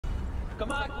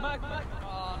Come on, come on, come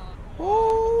on.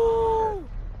 Oh!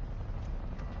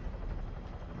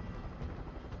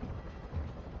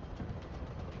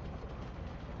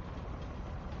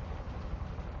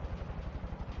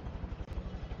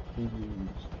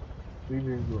 These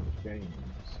were games.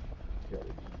 Yeah,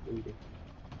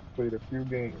 played a few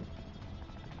games.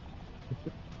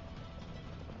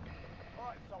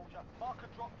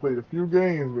 Played a few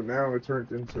games, but now it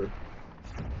turned into,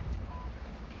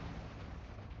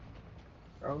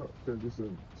 I don't know, turned to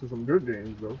some good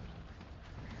games though.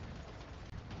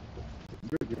 Some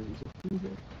good games.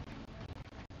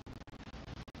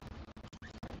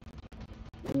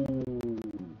 Ooh,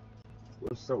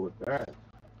 what's up with that?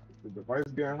 The device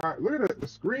getting hot. Look at it. The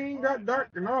screen got dark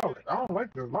and all. I don't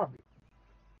like this lobby.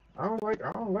 I don't like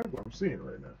what I'm seeing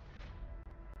right now.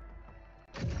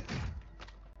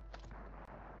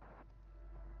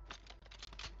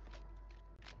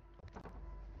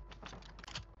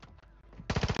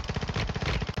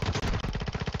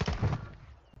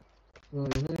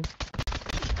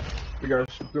 We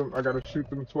gotta shoot them. I gotta shoot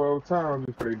them 12 times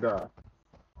before they die.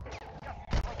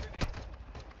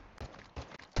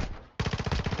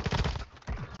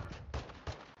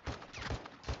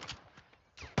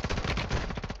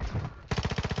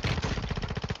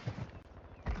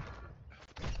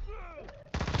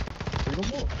 Say no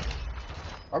more.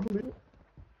 I believe it.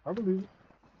 I believe it.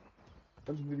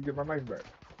 I just need to get my knife back.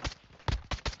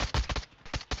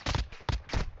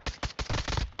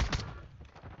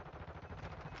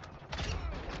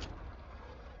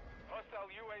 Hostile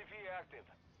UAV active.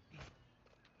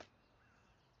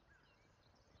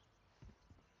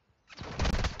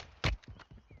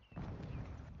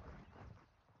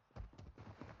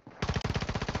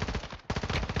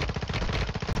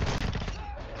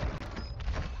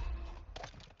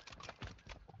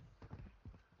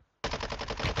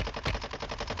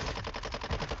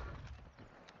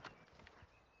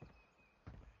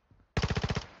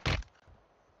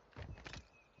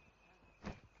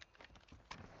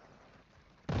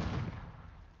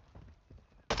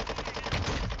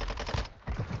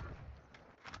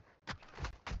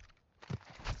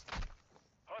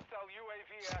 Hostile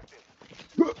UAV active.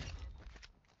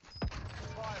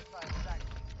 Fire station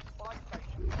active. Fire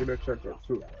station. Get that checked up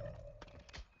too.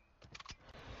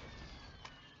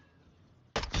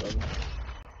 7.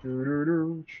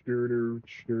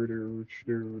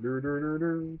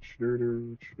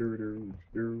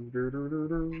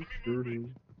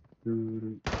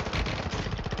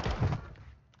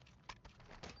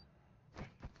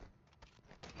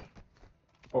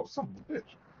 Oh, son of a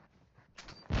bitch.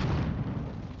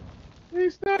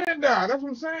 He's standing there. That's what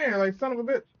I'm saying. Like, son of a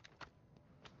bitch.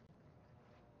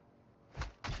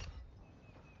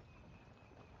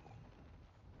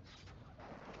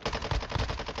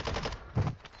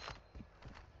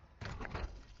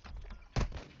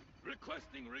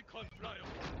 Requesting recon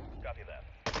flyover. Copy that.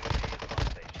 UAV is on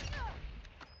station.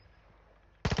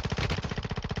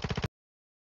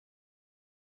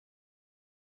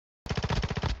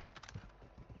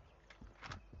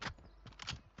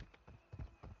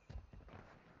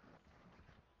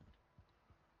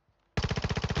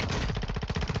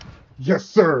 Yes,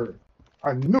 sir.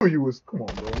 I knew you was. Come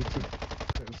on, bro. Let's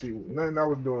see. Nothing I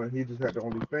was doing. He just had to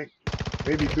only think.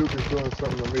 Maybe Duke is doing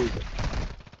something amazing.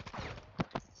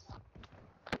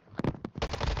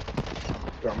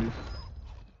 Dummies.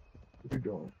 What you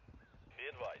doing? Be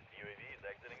advised, UAV is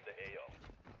exiting the AO.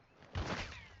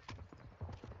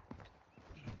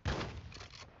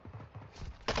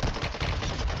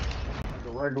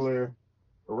 Like a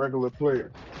regular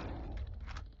player.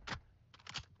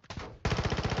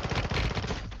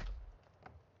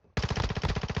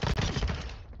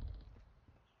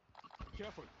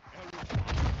 Careful.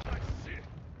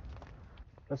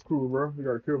 That's cool, bro. You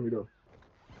gotta kill me though.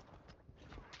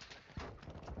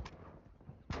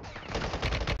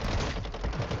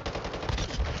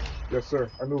 Yes, sir.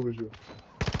 I knew it was you.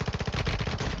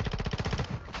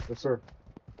 Yes, sir.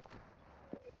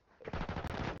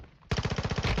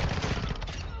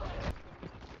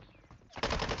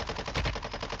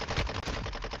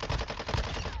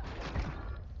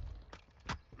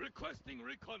 Requesting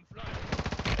recon flyover.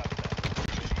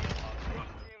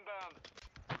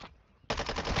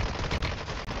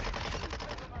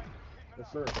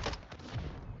 Yes, sir.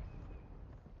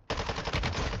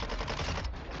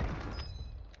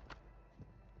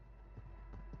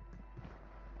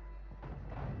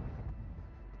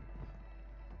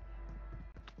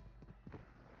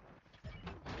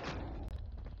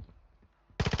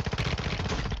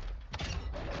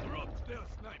 Dropped their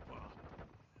sniper.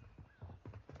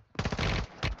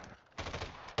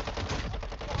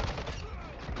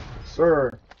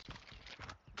 Sir.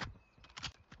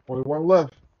 Only one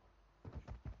left.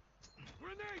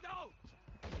 Grenade out.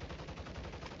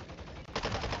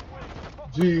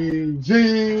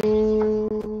 GG's.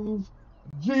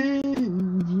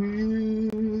 GG's.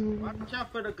 Watch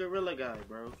out for the gorilla guy,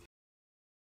 bro.